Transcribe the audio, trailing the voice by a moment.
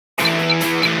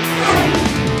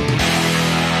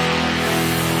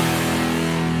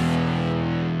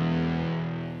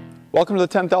Welcome to the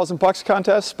 10,000 Pucks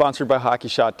contest, sponsored by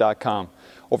HockeyShare.com.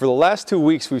 Over the last 2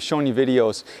 weeks, we've shown you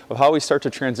videos of how we start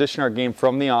to transition our game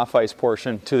from the off-ice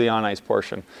portion to the on-ice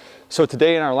portion. So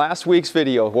today in our last week's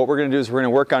video, what we're going to do is we're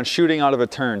going to work on shooting out of a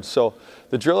turn. So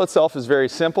the drill itself is very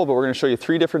simple, but we're going to show you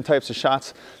 3 different types of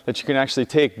shots that you can actually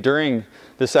take during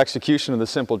this execution of the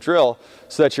simple drill,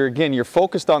 so that you're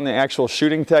focused on the actual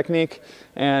shooting technique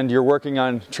and you're working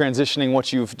on transitioning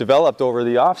what you've developed over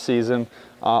the off season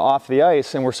off the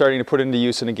ice, and we're starting to put into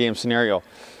use in a game scenario.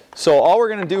 So all we're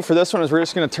going to do for this one is we're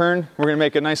just going to turn. We're going to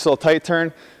make a nice little tight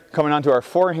turn coming onto our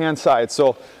forehand side.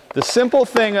 So the simple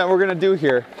thing that we're going to do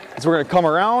here is we're going to come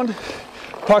around,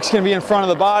 puck's going to be in front of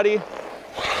the body,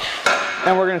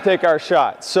 and we're going to take our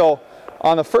shot. So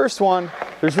on the first one,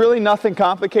 there's really nothing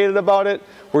complicated about it.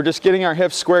 We're just getting our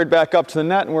hips squared back up to the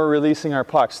net and we're releasing our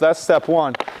puck. So that's step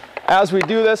one. As we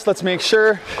do this, let's make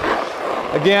sure,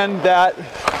 again, that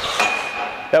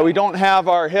we don't have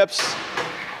our hips.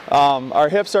 Our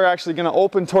hips are actually going to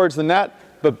open towards the net,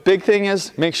 but big thing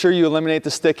is make sure you eliminate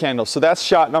the stick handle. So that's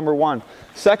shot number one.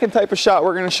 Second type of shot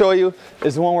we're going to show you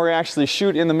is the one where we actually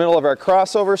shoot in the middle of our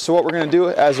crossover. So what we're going to do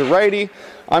as a righty,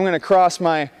 I'm going to cross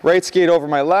my right skate over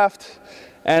my left,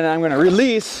 and I'm going to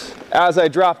release as I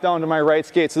drop down to my right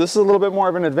skate. So this is a little bit more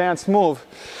of an advanced move.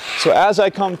 So as I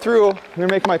come through, I'm going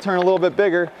to make my turn a little bit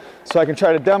bigger so I can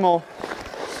try to demo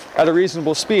at a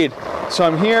reasonable speed. So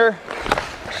I'm here,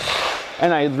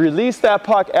 and I release that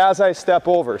puck as I step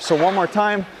over. So one more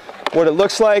time, what it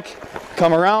looks like,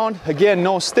 come around, again,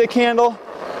 no stick handle.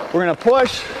 We're going to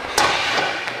push,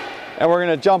 and we're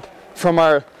going to jump from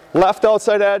our left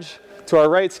outside edge to our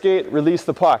right skate, release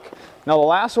the puck. Now the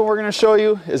last one we're going to show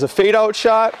you is a fade out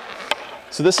shot.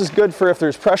 So this is good for if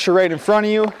there's pressure right in front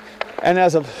of you, and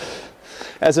as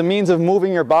a means of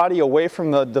moving your body away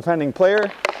from the defending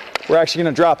player. We're actually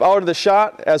going to drop out of the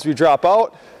shot. As we drop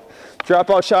out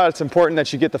shot, it's important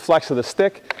that you get the flex of the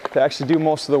stick to actually do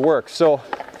most of the work. So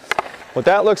what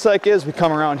that looks like is we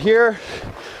come around here,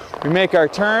 we make our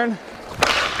turn,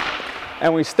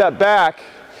 and we step back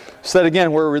so that,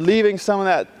 again, we're relieving some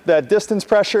of that distance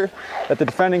pressure that the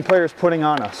defending player is putting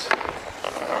on us.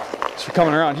 So we're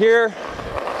coming around here,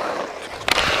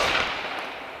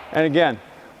 and again,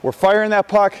 we're firing that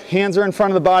puck, hands are in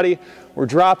front of the body, we're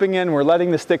dropping in, we're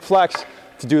letting the stick flex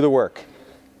to do the work.